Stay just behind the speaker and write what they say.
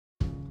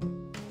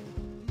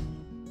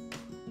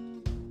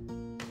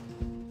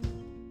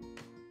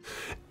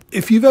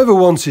If you've ever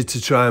wanted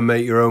to try and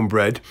make your own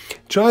bread,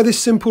 try this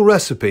simple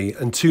recipe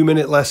and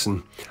 2-minute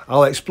lesson.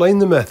 I'll explain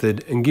the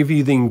method and give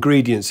you the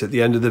ingredients at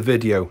the end of the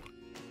video.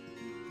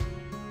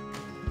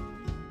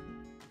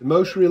 The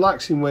most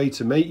relaxing way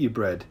to make your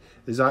bread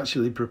is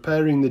actually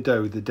preparing the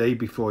dough the day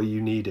before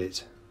you need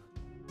it.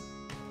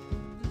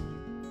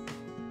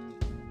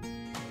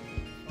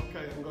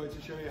 Okay, I'm going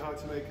to show you how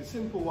to make a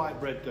simple white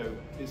bread dough.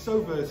 It's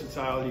so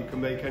versatile you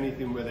can make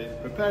anything with it.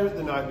 Prepare it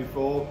the night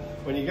before.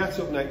 When you get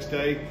up next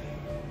day,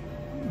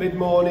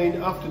 mid-morning,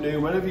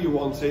 afternoon, whenever you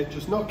want it,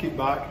 just knock it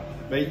back,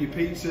 make your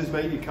pizzas,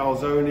 make your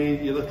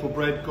calzone, your little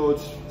bread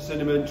goods,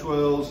 cinnamon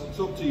twirls, it's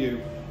up to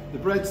you. The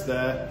bread's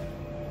there,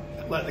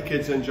 let the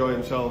kids enjoy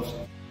themselves.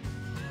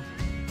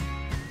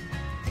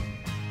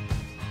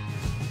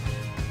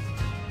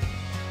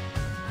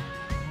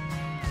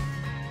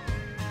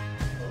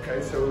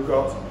 Okay, so we've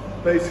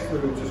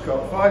just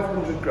got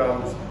 500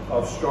 grams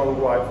of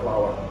strong white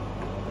flour.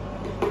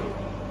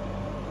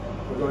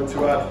 We're going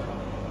to add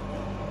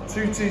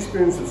 2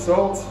 teaspoons of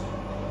salt,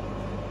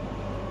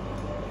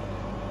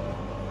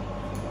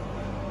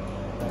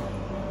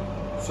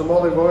 some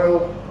olive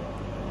oil,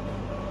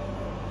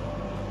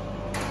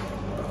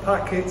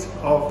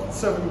 a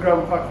 7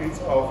 gram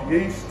packet of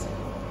yeast,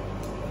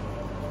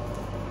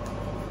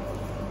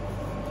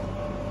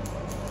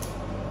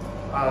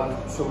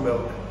 and some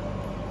milk.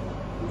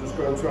 I'm just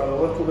going to add a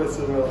little bit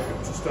of milk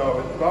to start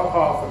with, about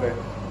half of it.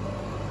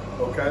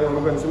 Okay, and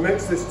we're going to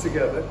mix this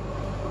together.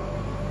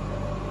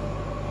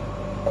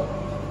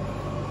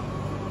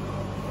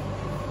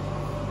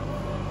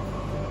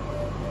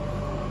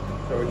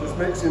 So we're just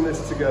mixing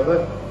this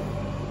together,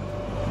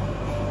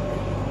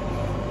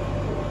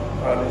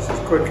 and it's as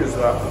quick as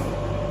that.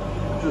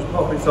 Just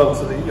pop it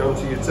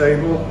onto your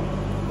table,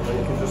 and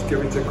you can just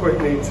give it a quick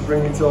knead to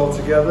bring it all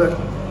together.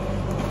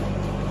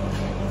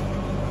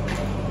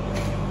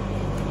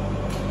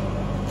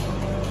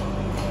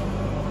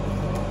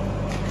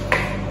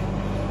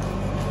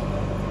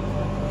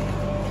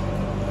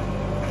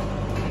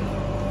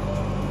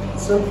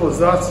 Simple as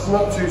that. It's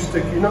not too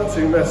sticky, not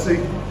too messy.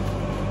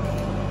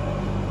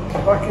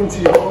 Back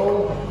into your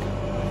bowl,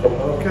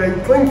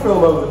 okay, cling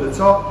film over the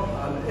top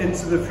and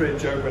into the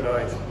fridge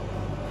overnight.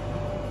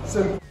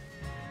 Simple.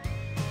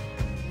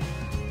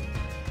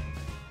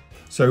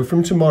 So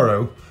from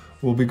tomorrow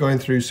we'll be going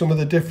through some of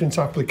the different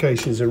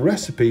applications and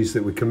recipes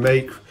that we can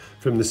make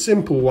from the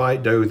simple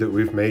white dough that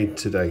we've made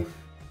today.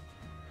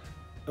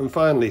 And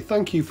finally,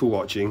 thank you for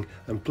watching,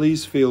 and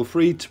please feel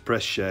free to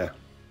press share.